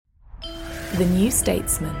The New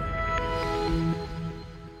Statesman.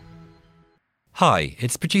 Hi,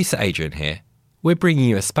 it's producer Adrian here. We're bringing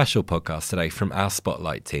you a special podcast today from our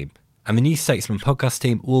Spotlight team, and the New Statesman podcast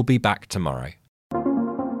team will be back tomorrow.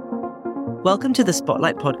 Welcome to the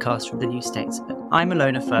Spotlight podcast from the New Statesman. I'm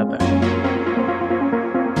Alona Furbo.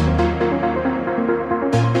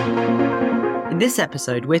 In this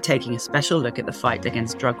episode, we're taking a special look at the fight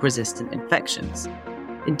against drug-resistant infections.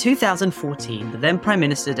 In 2014, the then Prime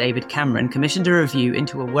Minister David Cameron commissioned a review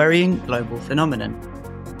into a worrying global phenomenon: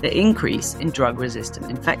 the increase in drug-resistant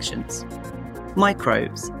infections.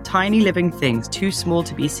 Microbes, tiny living things too small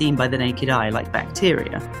to be seen by the naked eye like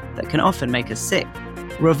bacteria, that can often make us sick,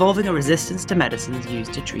 were evolving a resistance to medicines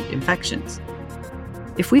used to treat infections.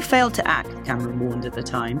 If we fail to act, Cameron warned at the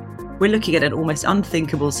time, we're looking at an almost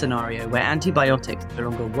unthinkable scenario where antibiotics no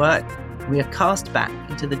longer work and we are cast back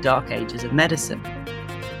into the dark ages of medicine.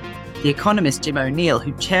 The economist Jim O'Neill,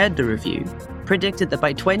 who chaired the review, predicted that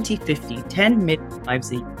by 2050, 10 million lives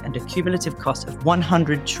a year and a cumulative cost of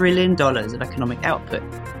 $100 trillion of economic output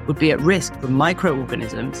would be at risk from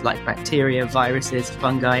microorganisms like bacteria, viruses,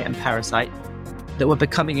 fungi, and parasites that were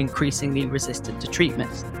becoming increasingly resistant to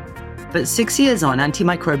treatments. But 6 years on,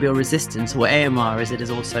 antimicrobial resistance, or AMR as it is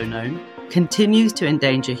also known, continues to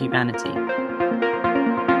endanger humanity.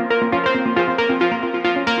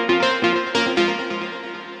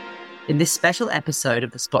 In this special episode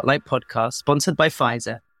of the Spotlight podcast, sponsored by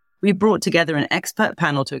Pfizer, we brought together an expert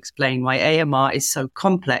panel to explain why AMR is so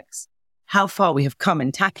complex, how far we have come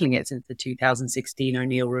in tackling it since the 2016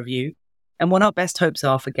 O'Neill review, and what our best hopes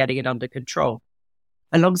are for getting it under control.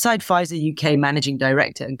 Alongside Pfizer UK Managing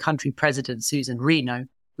Director and Country President Susan Reno,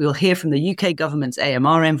 we will hear from the UK government's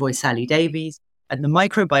AMR envoy Sally Davies and the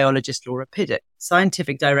microbiologist Laura Piddock,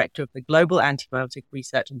 Scientific Director of the Global Antibiotic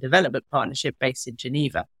Research and Development Partnership based in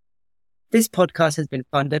Geneva. This podcast has been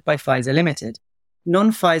funded by Pfizer Limited.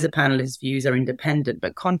 Non-Pfizer panelists' views are independent,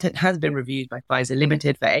 but content has been reviewed by Pfizer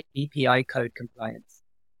Limited for API code compliance.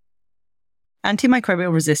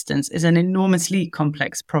 Antimicrobial resistance is an enormously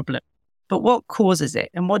complex problem. But what causes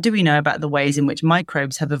it, and what do we know about the ways in which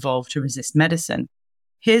microbes have evolved to resist medicine?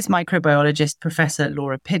 Here's microbiologist Professor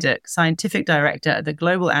Laura Piddock, Scientific Director at the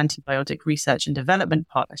Global Antibiotic Research and Development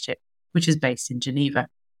Partnership, which is based in Geneva.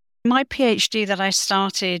 My PhD that I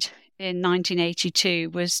started in 1982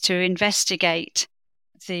 was to investigate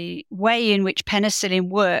the way in which penicillin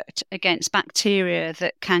worked against bacteria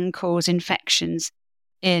that can cause infections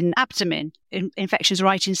in abdomen. Infections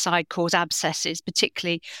right inside cause abscesses,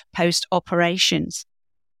 particularly post-operations.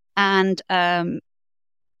 And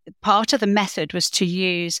part of the method was to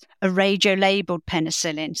use a radio-labeled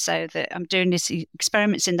penicillin, so that I'm doing these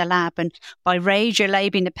experiments in the lab, and by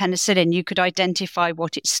radio-labeling the penicillin, you could identify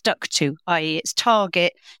what it stuck to, i.e. its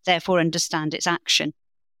target, therefore understand its action.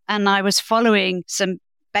 And I was following some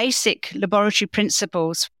basic laboratory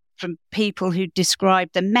principles from people who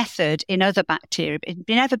described the method in other bacteria. It had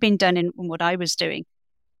never been done in what I was doing.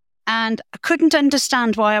 And I couldn't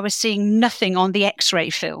understand why I was seeing nothing on the X-ray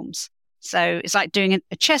films. So it's like doing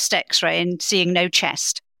a chest X-ray and seeing no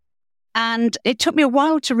chest. And it took me a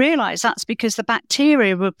while to realize that's because the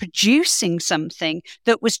bacteria were producing something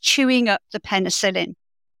that was chewing up the penicillin.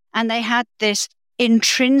 And they had this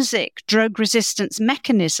intrinsic drug resistance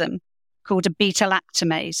mechanism called a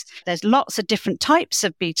beta-lactamase. There's lots of different types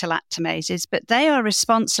of beta-lactamases, but they are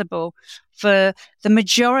responsible for the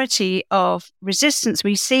majority of resistance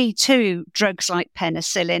we see to drugs like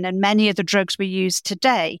penicillin and many of the drugs we use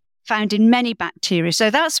today, found in many bacteria.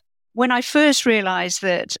 So that's when I first realized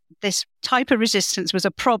that this type of resistance was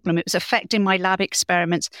a problem. It was affecting my lab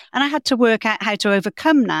experiments, and I had to work out how to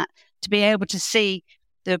overcome that to be able to see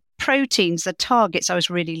the proteins, the targets I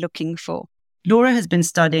was really looking for. Laura has been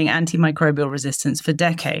studying antimicrobial resistance for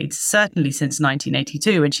decades, certainly since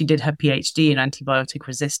 1982 when she did her PhD in antibiotic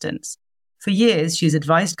resistance. For years, she's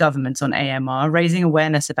advised governments on AMR, raising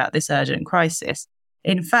awareness about this urgent crisis.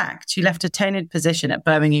 In fact, she left a tenured position at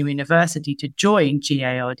Birmingham University to join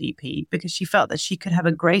GARDP because she felt that she could have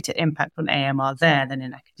a greater impact on AMR there than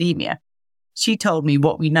in academia. She told me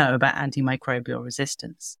what we know about antimicrobial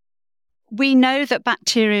resistance. We know that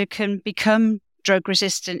bacteria can become drug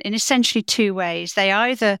resistant in essentially two ways. They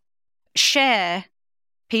either share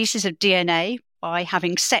pieces of DNA by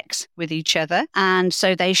having sex with each other, and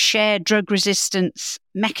so they share drug resistance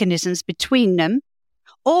mechanisms between them,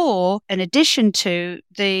 or in addition to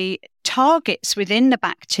the targets within the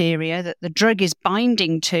bacteria that the drug is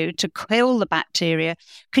binding to kill the bacteria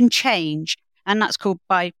can change, and that's called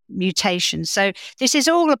by mutation. So this is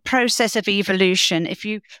all a process of evolution. If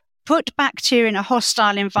you put bacteria in a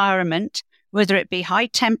hostile environment, whether it be high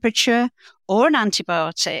temperature or an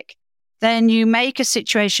antibiotic, then you make a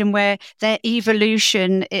situation where their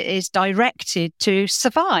evolution is directed to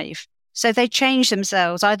survive. So they change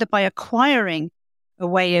themselves either by acquiring a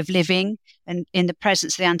way of living and in the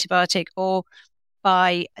presence of the antibiotic, or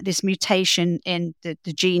by this mutation in the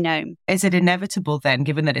genome. Is it inevitable then,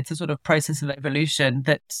 given that it's a sort of process of evolution,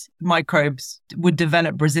 that microbes would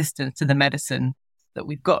develop resistance to the medicine that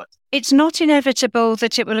we've got? It's not inevitable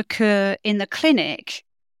that it will occur in the clinic.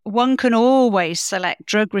 One can always select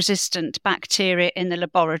drug-resistant bacteria in the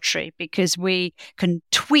laboratory because we can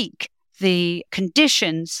tweak the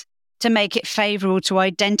conditions to make it favourable to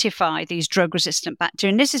identify these drug-resistant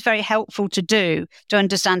bacteria. And this is very helpful to do to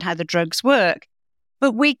understand how the drugs work.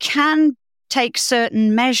 But we can take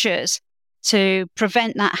certain measures to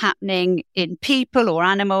prevent that happening in people or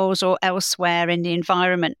animals or elsewhere in the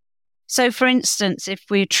environment. So, for instance, if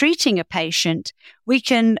we're treating a patient, we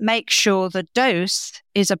can make sure the dose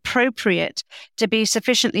is appropriate to be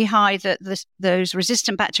sufficiently high that those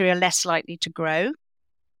resistant bacteria are less likely to grow.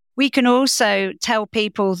 We can also tell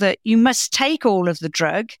people that you must take all of the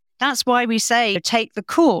drug. That's why we say take the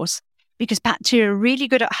course, because bacteria are really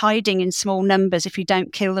good at hiding in small numbers if you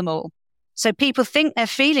don't kill them all. So people think they're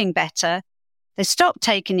feeling better, they stop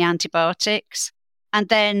taking the antibiotics, and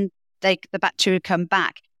then the bacteria come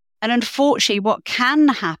back. And unfortunately, what can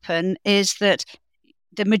happen is that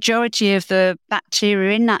the majority of the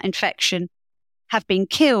bacteria in that infection have been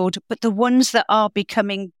killed, but the ones that are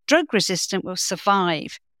becoming drug resistant will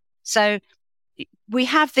survive. So we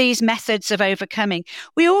have these methods of overcoming.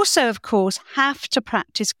 We also, of course, have to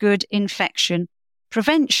practice good infection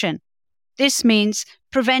prevention. This means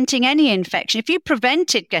preventing any infection. If you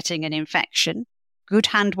prevented getting an infection, good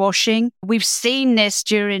hand washing. We've seen this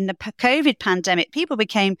during the COVID pandemic. People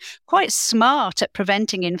became quite smart at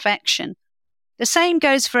preventing infection. The same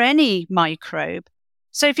goes for any microbe.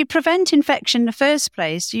 So if you prevent infection in the first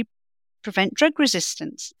place, you prevent drug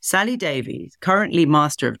resistance. Sally Davies, currently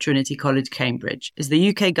Master of Trinity College, Cambridge, is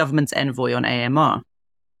the UK government's envoy on AMR.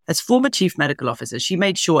 As former Chief Medical Officer, she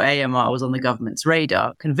made sure AMR was on the government's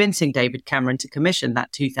radar, convincing David Cameron to commission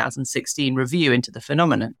that 2016 review into the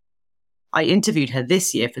phenomenon. I interviewed her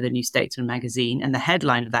this year for the New Statesman magazine, and the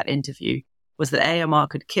headline of that interview was that AMR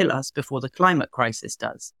could kill us before the climate crisis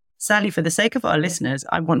does. Sally, for the sake of our listeners,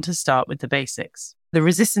 I want to start with the basics. The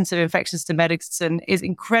resistance of infections to medicine is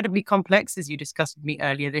incredibly complex, as you discussed with me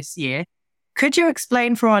earlier this year. Could you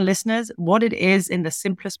explain for our listeners what it is in the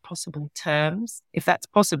simplest possible terms, if that's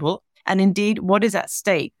possible, and indeed what is at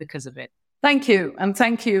stake because of it? Thank you, and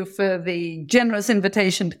thank you for the generous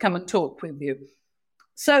invitation to come and talk with you.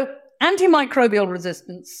 So, antimicrobial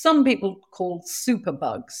resistance, some people call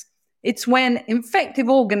superbugs. It's when infective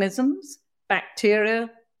organisms, bacteria,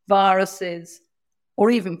 viruses, or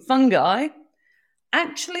even fungi,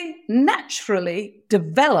 actually naturally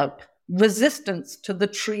develop resistance to the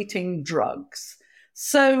treating drugs.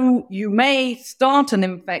 So you may start an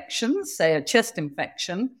infection, say a chest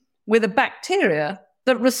infection, with a bacteria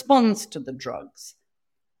that responds to the drugs.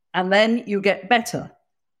 And then you get better.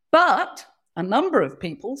 But a number of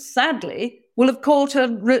people, sadly, will have caught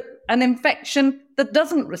an infection that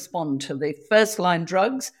doesn't respond to the first-line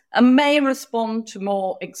drugs and may respond to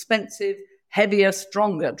more expensive, heavier,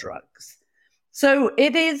 stronger drugs. So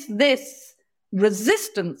it is this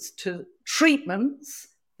resistance to treatments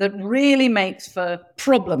that really makes for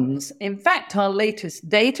problems. In fact, our latest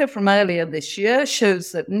data from earlier this year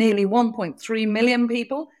shows that nearly 1.3 million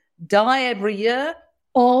people die every year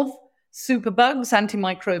of superbugs,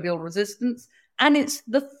 antimicrobial resistance, and it's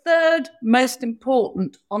the third most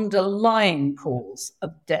important underlying cause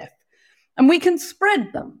of death. And we can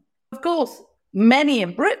spread them. Of course, many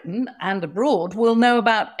in Britain and abroad will know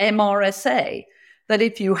about MRSA, that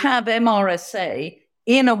if you have MRSA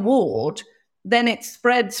in a ward, then it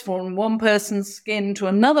spreads from one person's skin to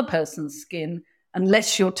another person's skin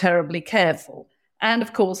unless you're terribly careful. And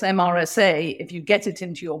of course, MRSA, if you get it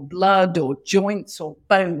into your blood or joints or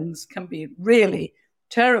bones, can be really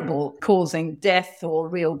terrible, causing death or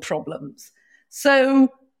real problems. So,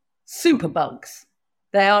 superbugs,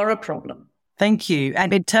 they are a problem. Thank you.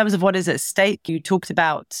 And in terms of what is at stake, you talked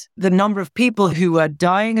about the number of people who are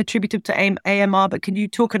dying attributed to AMR, but can you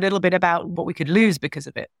talk a little bit about what we could lose because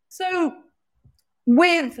of it? So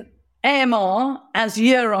with AMR, as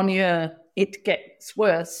year on year it gets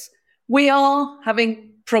worse, we are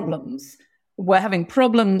having problems. We're having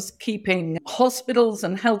problems keeping hospitals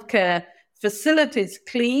and healthcare facilities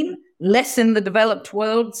clean, less in the developed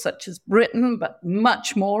world, such as Britain, but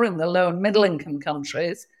much more in the low and middle income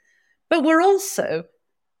countries. But we're also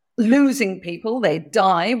losing people. They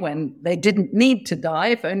die when they didn't need to die,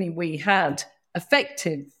 if only we had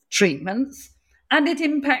effective treatments. And it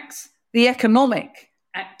impacts the economic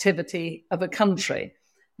activity of a country.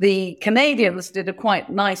 The Canadians did a quite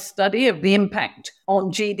nice study of the impact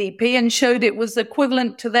on GDP and showed it was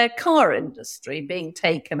equivalent to their car industry being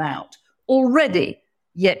taken out already,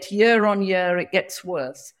 yet year on year it gets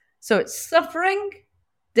worse. So it's suffering,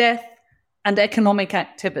 death, and economic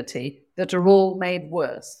activity that are all made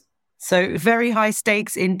worse. So very high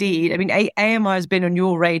stakes indeed. I mean, AMR has been on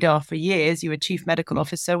your radar for years. You were chief medical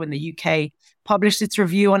officer when the UK published its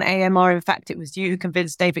review on AMR. In fact, it was you who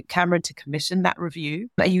convinced David Cameron to commission that review.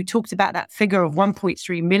 You talked about that figure of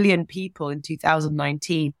 1.3 million people in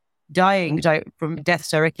 2019 dying from deaths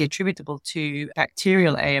directly attributable to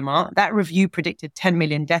bacterial AMR. That review predicted 10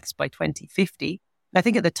 million deaths by 2050. I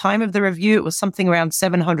think at the time of the review, it was something around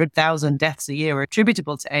 700,000 deaths a year were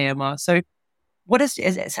attributable to AMR. So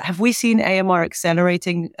have we seen AMR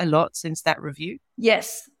accelerating a lot since that review?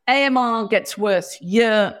 Yes, AMR gets worse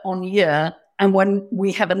year on year. And when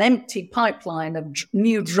we have an empty pipeline of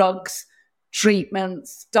new drugs,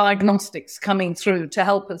 treatments, diagnostics coming through to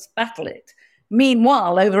help us battle it.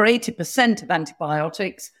 Meanwhile, over 80% of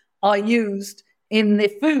antibiotics are used in the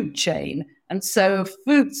food chain. And so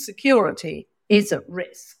food security is at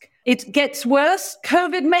risk. It gets worse.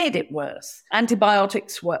 COVID made it worse.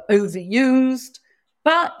 Antibiotics were overused.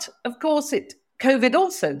 But, of course, COVID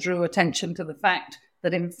also drew attention to the fact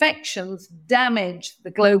that infections damage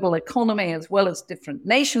the global economy as well as different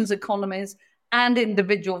nations' economies and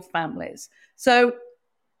individual families. So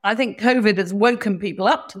I think COVID has woken people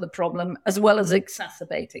up to the problem as well as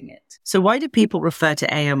exacerbating it. So why do people refer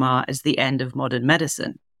to AMR as the end of modern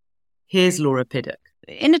medicine? Here's Laura Piddock.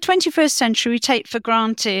 In the 21st century, we take for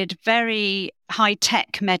granted very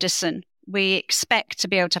high-tech medicine. We expect to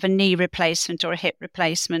be able to have a knee replacement or a hip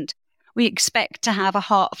replacement. We expect to have a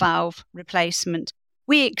heart valve replacement.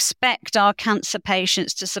 We expect our cancer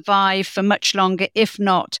patients to survive for much longer, if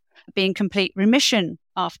not be in complete remission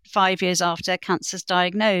after 5 years after their cancer is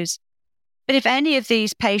diagnosed. But if any of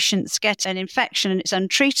these patients get an infection and it's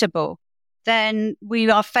untreatable, then we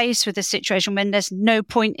are faced with a situation when there's no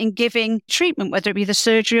point in giving treatment, whether it be the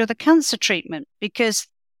surgery or the cancer treatment, because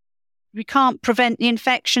we can't prevent the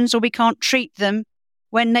infections or we can't treat them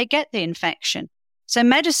when they get the infection. So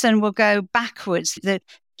medicine will go backwards. The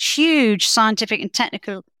huge scientific and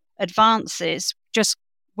technical advances just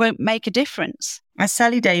won't make a difference. As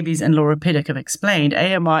Sally Davies and Laura Piddock have explained,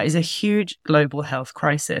 AMR is a huge global health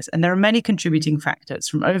crisis, and there are many contributing factors,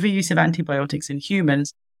 from overuse of antibiotics in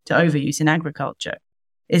humans to overuse in agriculture.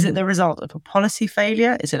 Is it the result of a policy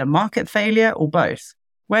failure? Is it a market failure, or both?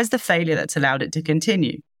 Where's the failure that's allowed it to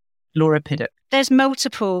continue? Laura Piddock. There's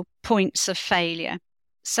multiple points of failure.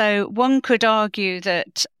 So one could argue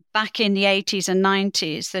that back in the 80s and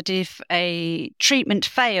 90s, that if a treatment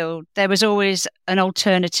failed, there was always an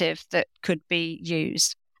alternative that could be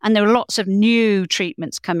used. And there were lots of new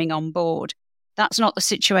treatments coming on board. That's not the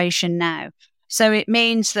situation now. So it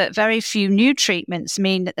means that very few new treatments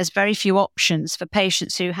mean that there's very few options for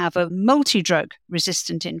patients who have a multi-drug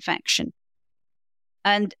resistant infection.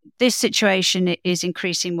 And this situation is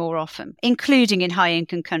increasing more often, including in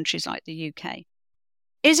high-income countries like the UK.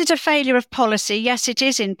 Is it a failure of policy? Yes, it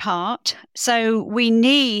is in part. So we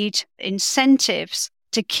need incentives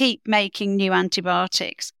to keep making new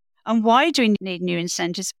antibiotics. And why do we need new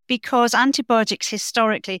incentives? Because antibiotics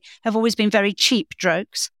historically have always been very cheap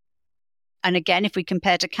drugs. And again, if we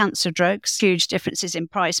compare to cancer drugs, huge differences in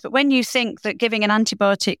price. But when you think that giving an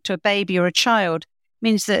antibiotic to a baby or a child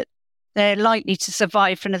means that they're likely to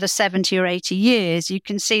survive for another 70 or 80 years, you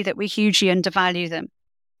can see that we hugely undervalue them.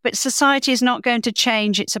 But society is not going to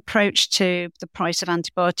change its approach to the price of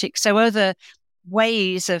antibiotics. So other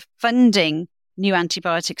ways of funding new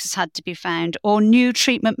antibiotics has had to be found, or new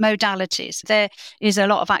treatment modalities. There is a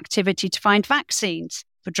lot of activity to find vaccines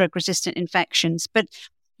for drug-resistant infections, but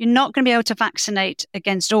you're not going to be able to vaccinate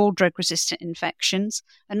against all drug-resistant infections,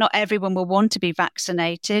 and not everyone will want to be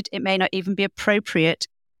vaccinated. It may not even be appropriate.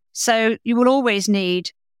 So you will always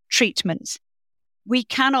need treatments. We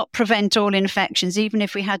cannot prevent all infections, even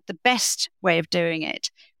if we had the best way of doing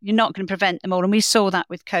it. You're not going to prevent them all, and we saw that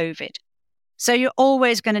with COVID. So you're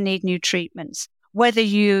always going to need new treatments. Whether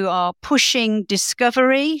you are pushing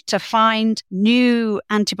discovery to find new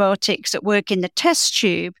antibiotics that work in the test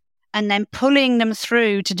tube and then pulling them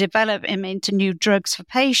through to develop them into new drugs for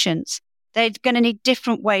patients, they're going to need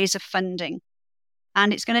different ways of funding.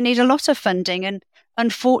 And it's going to need a lot of funding. And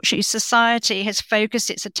unfortunately, society has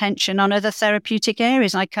focused its attention on other therapeutic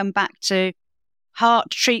areas. I come back to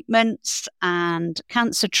heart treatments and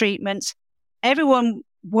cancer treatments. Everyone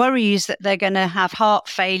worries that they're going to have heart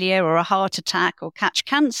failure or a heart attack or catch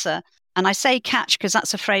cancer. And I say catch because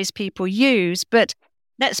that's a phrase people use, but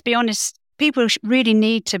let's be honest, people really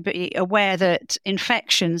need to be aware that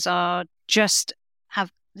infections have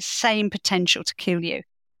the same potential to kill you.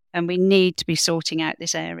 And we need to be sorting out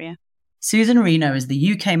this area. Susan Reno is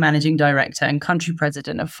the UK Managing Director and Country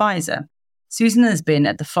President of Pfizer. Susan has been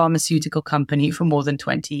at the pharmaceutical company for more than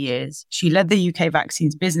 20 years. She led the UK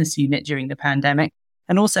Vaccines Business Unit during the pandemic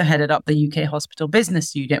and also headed up the UK Hospital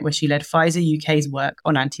Business Unit, where she led Pfizer UK's work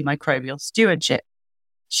on antimicrobial stewardship.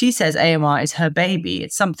 She says AMR is her baby.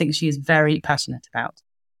 It's something she is very passionate about.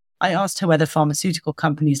 I asked her whether pharmaceutical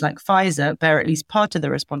companies like Pfizer bear at least part of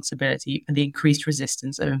the responsibility for the increased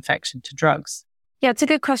resistance of infection to drugs. Yeah, it's a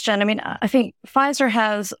good question. I mean, I think Pfizer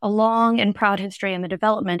has a long and proud history in the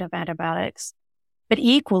development of antibiotics, but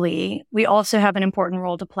equally, we also have an important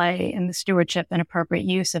role to play in the stewardship and appropriate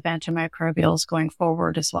use of antimicrobials going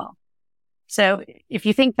forward as well. So if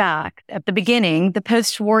you think back at the beginning, the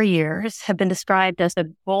post-war years have been described as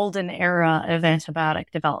the golden era of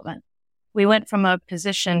antibiotic development. We went from a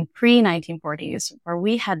position pre-1940s where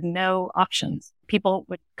we had no options. People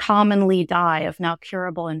would commonly die of now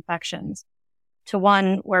curable infections, to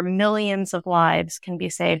one where millions of lives can be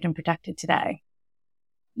saved and protected today.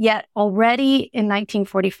 Yet already in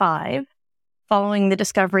 1945, following the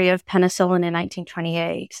discovery of penicillin in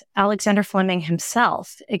 1928, Alexander Fleming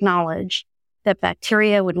himself acknowledged that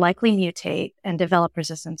bacteria would likely mutate and develop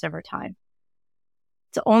resistance over time.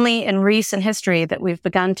 It's only in recent history that we've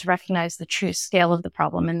begun to recognize the true scale of the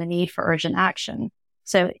problem and the need for urgent action.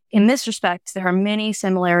 So in this respect, there are many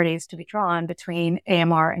similarities to be drawn between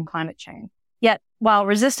AMR and climate change. Yet, while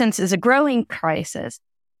resistance is a growing crisis,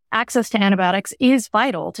 access to antibiotics is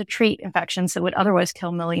vital to treat infections that would otherwise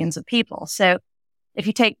kill millions of people. So if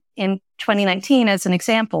you take in 2019 as an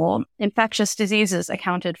example, infectious diseases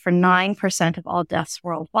accounted for 9% of all deaths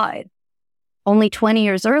worldwide. Only 20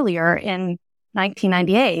 years earlier, in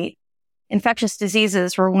 1998, infectious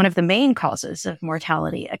diseases were one of the main causes of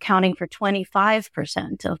mortality, accounting for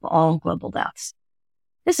 25% of all global deaths.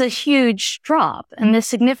 This is a huge drop, and this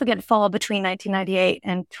significant fall between 1998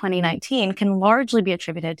 and 2019 can largely be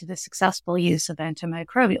attributed to the successful use of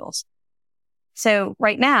antimicrobials. So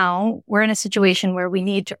right now, we're in a situation where we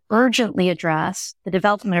need to urgently address the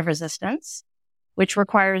development of resistance, which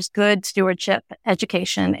requires good stewardship,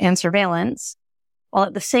 education, and surveillance, while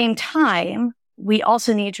at the same time, we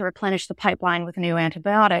also need to replenish the pipeline with new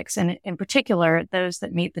antibiotics, and in particular, those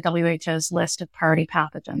that meet the WHO's list of priority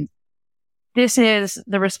pathogens. This is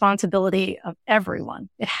the responsibility of everyone.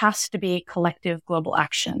 It has to be collective global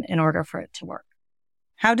action in order for it to work.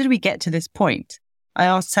 How did we get to this point? I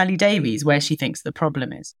asked Sally Davies where she thinks the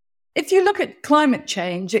problem is. If you look at climate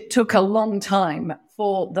change, it took a long time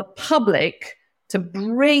for the public to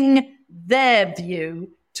bring their view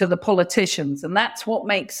to the politicians, and that's what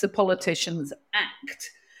makes the politicians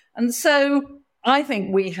act. And so I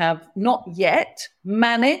think we have not yet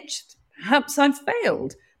managed, perhaps I've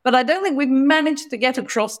failed, but I don't think we've managed to get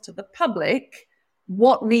across to the public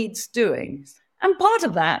what needs doing. And part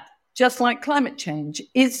of that, just like climate change,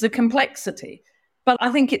 is the complexity. But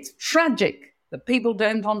I think it's tragic that people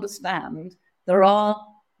don't understand there are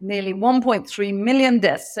nearly 1.3 million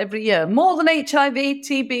deaths every year, more than HIV,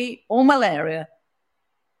 TB, or malaria.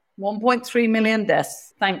 1.3 million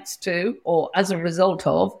deaths thanks to, or as a result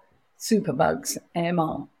of, superbugs,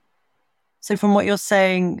 AMR. So from what you're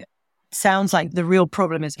saying, sounds like the real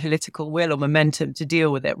problem is political will or momentum to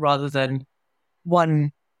deal with it rather than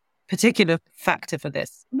one particular factor for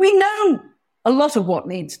this. We know a lot of what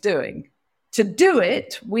needs doing. To do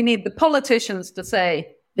it, we need the politicians to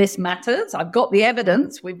say, this matters, I've got the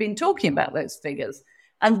evidence, we've been talking about those figures,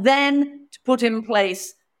 and then to put in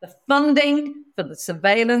place the funding for the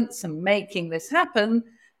surveillance and making this happen,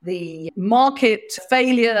 the market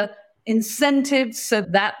failure incentives so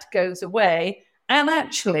that goes away, and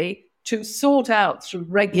actually to sort out through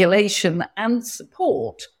regulation and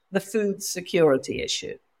support the food security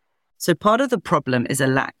issue. So part of the problem is a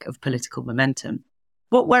lack of political momentum.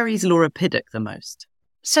 What worries Laura Piddock the most?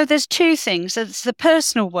 So there's two things. There's the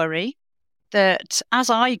personal worry that as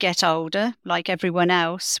I get older, like everyone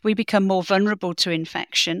else, we become more vulnerable to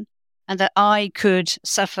infection, and that I could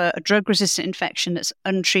suffer a drug-resistant infection that's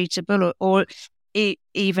untreatable or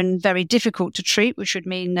even very difficult to treat, which would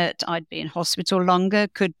mean that I'd be in hospital longer,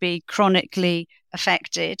 could be chronically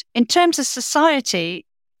affected. In terms of society,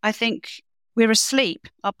 I think we're asleep.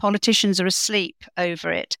 Our politicians are asleep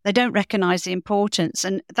over it. They don't recognise the importance.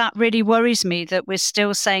 And that really worries me that we're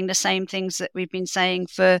still saying the same things that we've been saying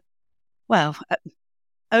for,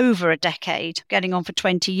 over a decade, getting on for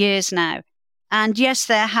 20 years now. And yes,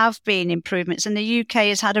 there have been improvements, and the UK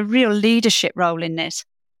has had a real leadership role in this.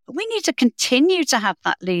 But we need to continue to have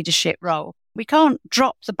that leadership role. We can't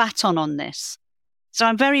drop the baton on this. So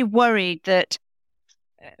I'm very worried that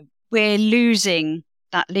we're losing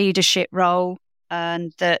that leadership role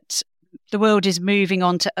and that the world is moving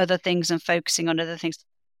on to other things and focusing on other things.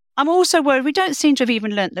 I'm also worried we don't seem to have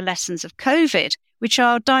even learnt the lessons of COVID, which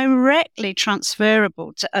are directly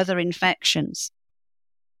transferable to other infections.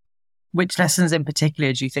 Which lessons in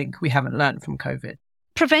particular do you think we haven't learnt from COVID?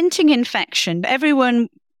 Preventing infection. Everyone,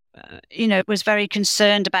 was very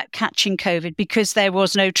concerned about catching COVID because there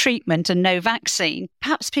was no treatment and no vaccine.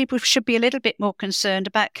 Perhaps people should be a little bit more concerned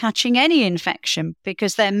about catching any infection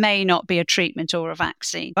because there may not be a treatment or a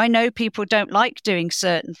vaccine. I know people don't like doing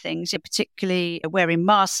certain things, particularly wearing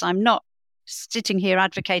masks. I'm not sitting here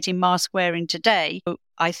advocating mask wearing today.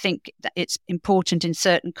 I think that it's important in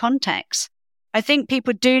certain contexts. I think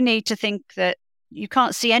people do need to think that you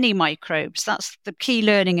can't see any microbes. That's the key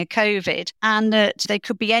learning of COVID, and that they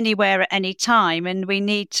could be anywhere at any time. And we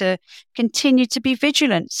need to continue to be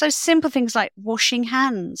vigilant. So simple things like washing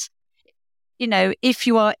hands. If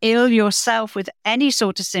you are ill yourself with any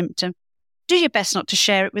sort of symptom, do your best not to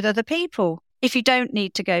share it with other people. If you don't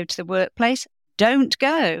need to go to the workplace, don't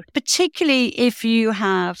go, particularly if you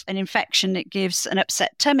have an infection that gives an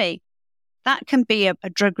upset tummy. That can be a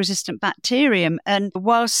drug-resistant bacterium. And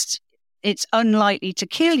whilst it's unlikely to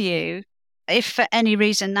kill you, if for any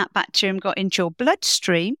reason that bacterium got into your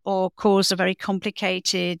bloodstream or caused a very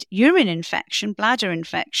complicated urine infection, bladder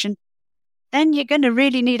infection, then you're going to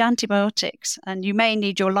really need antibiotics, and you may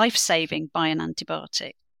need your life saving by an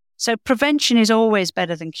antibiotic. So prevention is always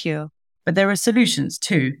better than cure. But there are solutions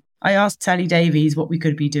too. I asked Sally Davies what we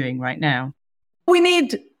could be doing right now. We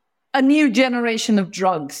need a new generation of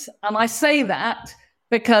drugs. And I say that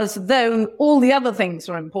because though all the other things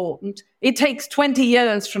are important, it takes 20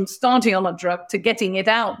 years from starting on a drug to getting it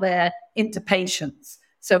out there into patients.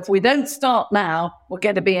 So if we don't start now, we're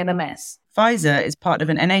going to be in a mess. Pfizer is part of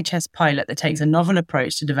an NHS pilot that takes a novel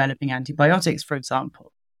approach to developing antibiotics, for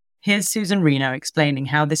example. Here's Susan Reno explaining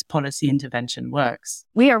how this policy intervention works.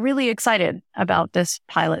 We are really excited about this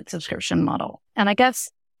pilot subscription model. And I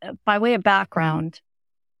guess by way of background,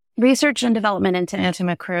 research and development into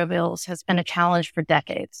antimicrobials has been a challenge for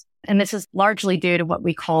decades. And this is largely due to what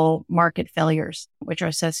we call market failures, which are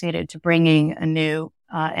associated to bringing a new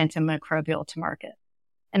antimicrobial to market.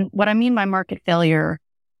 And what I mean by market failure,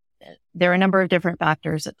 there are a number of different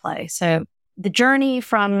factors at play. So the journey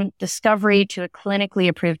from discovery to a clinically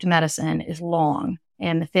approved medicine is long,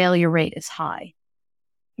 and the failure rate is high.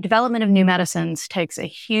 Development of new medicines takes a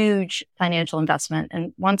huge financial investment,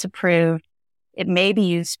 and once approved, it may be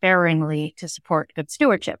used sparingly to support good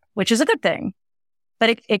stewardship, which is a good thing.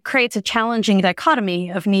 But it creates a challenging dichotomy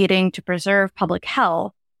of needing to preserve public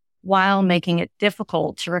health while making it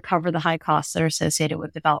difficult to recover the high costs that are associated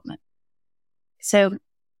with development. So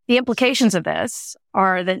the implications of this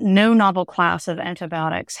are that no novel class of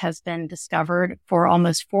antibiotics has been discovered for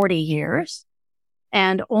almost 40 years,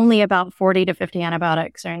 and only about 40 to 50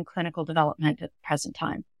 antibiotics are in clinical development at the present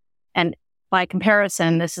time. And by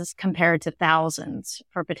comparison, this is compared to thousands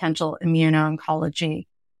for potential immuno-oncology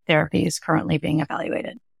therapies currently being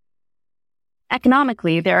evaluated.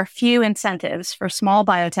 Economically, there are few incentives for small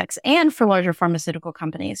biotechs and for larger pharmaceutical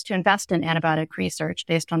companies to invest in antibiotic research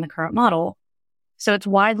based on the current model, so it's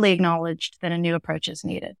widely acknowledged that a new approach is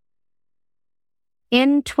needed.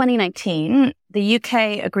 In 2019, the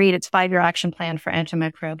UK agreed its 5-year action plan for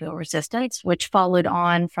antimicrobial resistance, which followed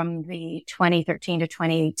on from the 2013 to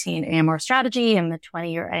 2018 AMR strategy and the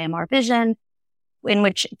 20-year AMR vision, in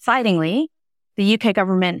which, excitingly, the UK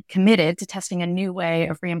government committed to testing a new way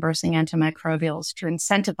of reimbursing antimicrobials to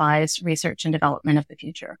incentivize research and development of the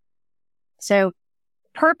future. So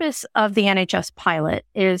the purpose of the NHS pilot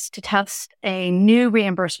is to test a new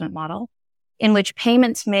reimbursement model in which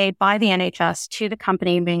payments made by the NHS to the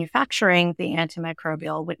company manufacturing the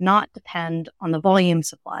antimicrobial would not depend on the volume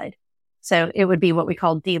supplied. So it would be what we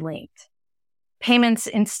call delinked. Payments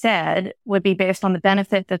instead would be based on the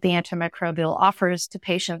benefit that the antimicrobial offers to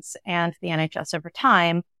patients and the NHS over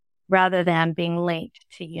time, rather than being linked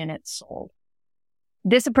to units sold.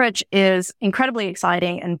 This approach is incredibly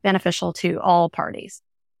exciting and beneficial to all parties.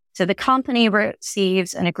 So the company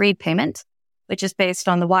receives an agreed payment, which is based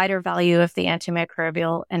on the wider value of the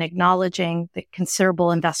antimicrobial and acknowledging the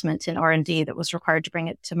considerable investment in R&D that was required to bring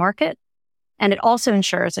it to market. And it also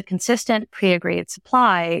ensures a consistent pre-agreed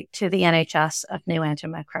supply to the NHS of new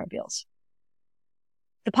antimicrobials.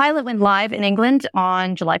 The pilot went live in England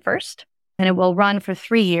on July 1st, and it will run for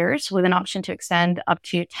 3 years with an option to extend up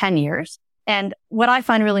to 10 years. And what I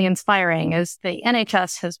find really inspiring is the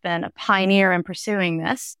NHS has been a pioneer in pursuing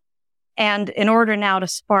this. And in order now to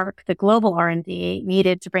spark the global R&D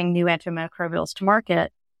needed to bring new antimicrobials to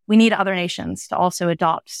market, we need other nations to also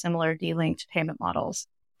adopt similar delinked payment models.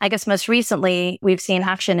 I guess most recently, we've seen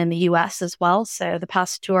action in the US as well. So the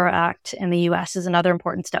Pasteur Act in the US is another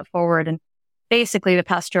important step forward. And basically, the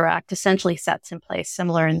Pasteur Act essentially sets in place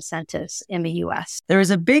similar incentives in the US. There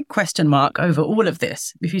is a big question mark over all of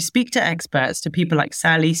this. If you speak to experts, to people like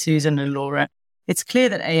Sally, Susan, and Laura, it's clear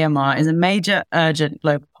that AMR is a major, urgent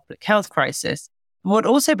global public health crisis. What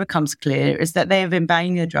also becomes clear is that they have been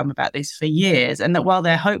banging the drum about this for years, and that while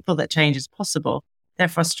they're hopeful that change is possible, they're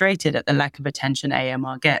frustrated at the lack of attention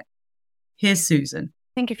AMR get. Here's Susan.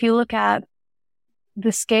 I think if you look at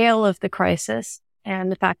the scale of the crisis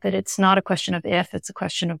and the fact that it's not a question of if, it's a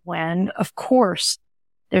question of when, of course,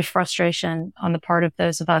 there's frustration on the part of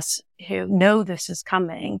those of us who know this is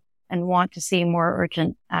coming and want to see more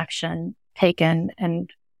urgent action taken and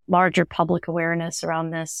larger public awareness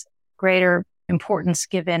around this, greater importance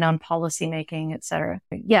given on policymaking, et cetera.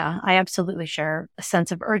 Yeah, I absolutely share a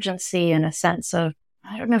sense of urgency and a sense of,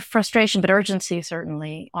 I don't know, frustration, but urgency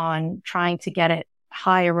certainly on trying to get it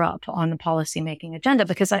higher up on the policymaking agenda,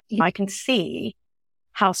 because I can see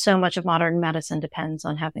how so much of modern medicine depends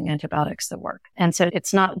on having antibiotics that work. And so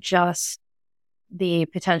it's not just the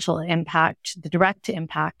potential impact, the direct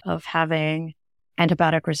impact of having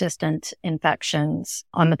antibiotic resistant infections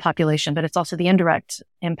on the population, but it's also the indirect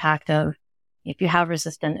impact of if you have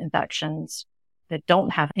resistant infections that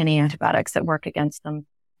don't have any antibiotics that work against them,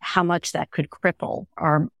 how much that could cripple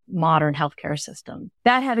our modern healthcare system.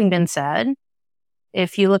 That having been said,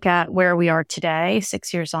 if you look at where we are today,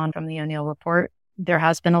 6 years on from the O'Neill report, there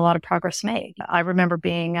has been a lot of progress made. I remember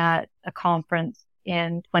being at a conference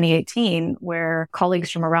in 2018 where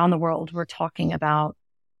colleagues from around the world were talking about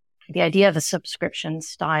the idea of a subscription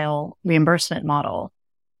style reimbursement model.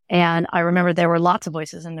 And I remember there were lots of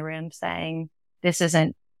voices in the room saying, this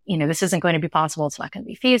isn't going to be possible. It's not going to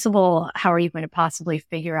be feasible. How are you going to possibly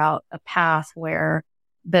figure out a path where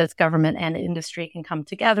both government and industry can come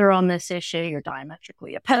together on this issue? You're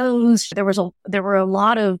diametrically opposed. There were a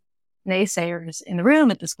lot of naysayers in the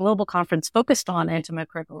room at this global conference focused on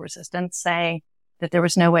antimicrobial resistance, saying that there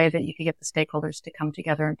was no way that you could get the stakeholders to come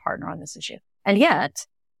together and partner on this issue. And yet,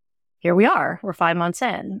 here we are, we're 5 months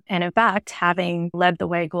in. And in fact, having led the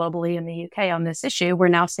way globally in the UK on this issue, we're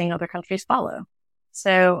now seeing other countries follow.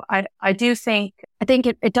 So I think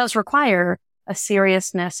it does require a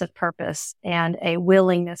seriousness of purpose and a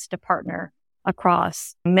willingness to partner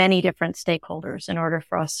across many different stakeholders in order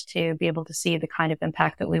for us to be able to see the kind of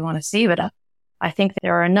impact that we want to see. But I think that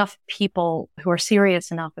there are enough people who are serious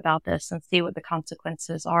enough about this and see what the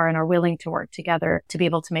consequences are and are willing to work together to be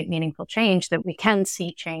able to make meaningful change, that we can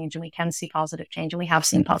see change and we can see positive change. And we have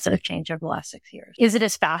seen positive change over the last 6 years. Is it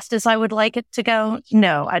as fast as I would like it to go?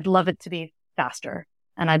 No, I'd love it to be faster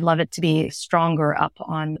and I'd love it to be stronger up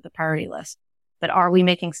on the priority list. But are we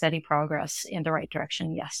making steady progress in the right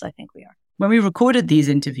direction? Yes, I think we are. When we recorded these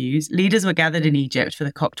interviews, leaders were gathered in Egypt for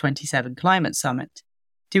the COP27 climate summit.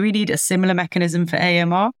 Do we need a similar mechanism for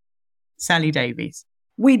AMR? Sally Davies.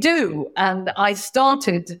 We do. And I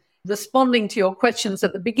started responding to your questions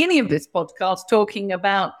at the beginning of this podcast, talking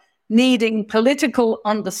about needing political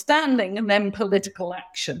understanding and then political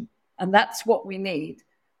action. And that's what we need.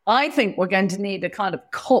 I think we're going to need a kind of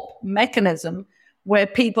COP mechanism where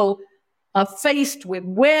people are faced with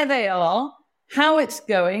where they are, how it's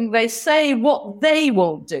going. They say what they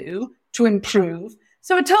will do to improve.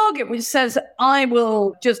 So a target which says, I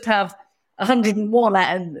will just have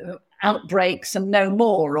 101 outbreaks and no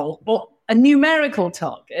more, or a numerical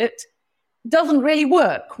target, doesn't really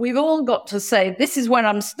work. We've all got to say, this is where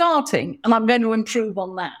I'm starting, and I'm going to improve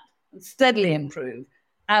on that, and steadily improve.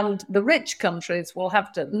 And the rich countries will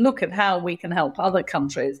have to look at how we can help other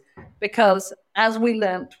countries, because as we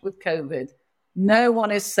learnt with COVID, no one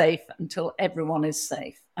is safe until everyone is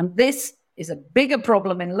safe. And this is a bigger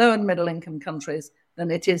problem in low and middle income countries than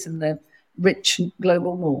it is in the rich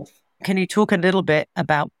global north. Can you talk a little bit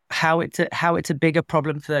about how it's a bigger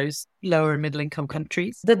problem for those lower and middle income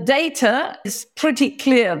countries? The data is pretty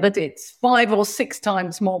clear that it's 5 or 6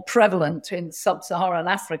 times more prevalent in sub-Saharan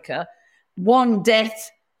Africa. 1 death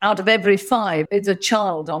out of every 5 is a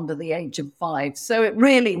child under the age of 5. So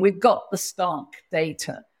we've got the stark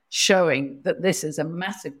data showing that this is a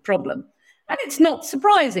massive problem. And it's not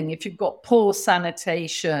surprising if you've got poor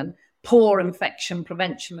sanitation, poor infection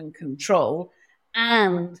prevention and control,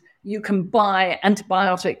 and you can buy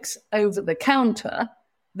antibiotics over the counter,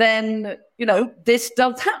 then, this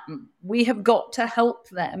does happen. We have got to help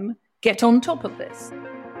them get on top of this.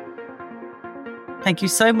 Thank you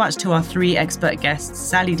so much to our 3 expert guests,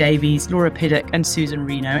 Sally Davies, Laura Piddock and Susan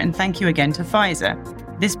Reno, and thank you again to Pfizer.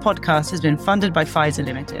 This podcast has been funded by Pfizer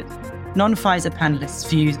Limited. Non-Pfizer panelists'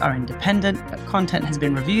 views are independent, but content has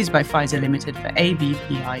been reviewed by Pfizer Limited for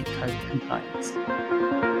ABPI code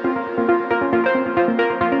compliance.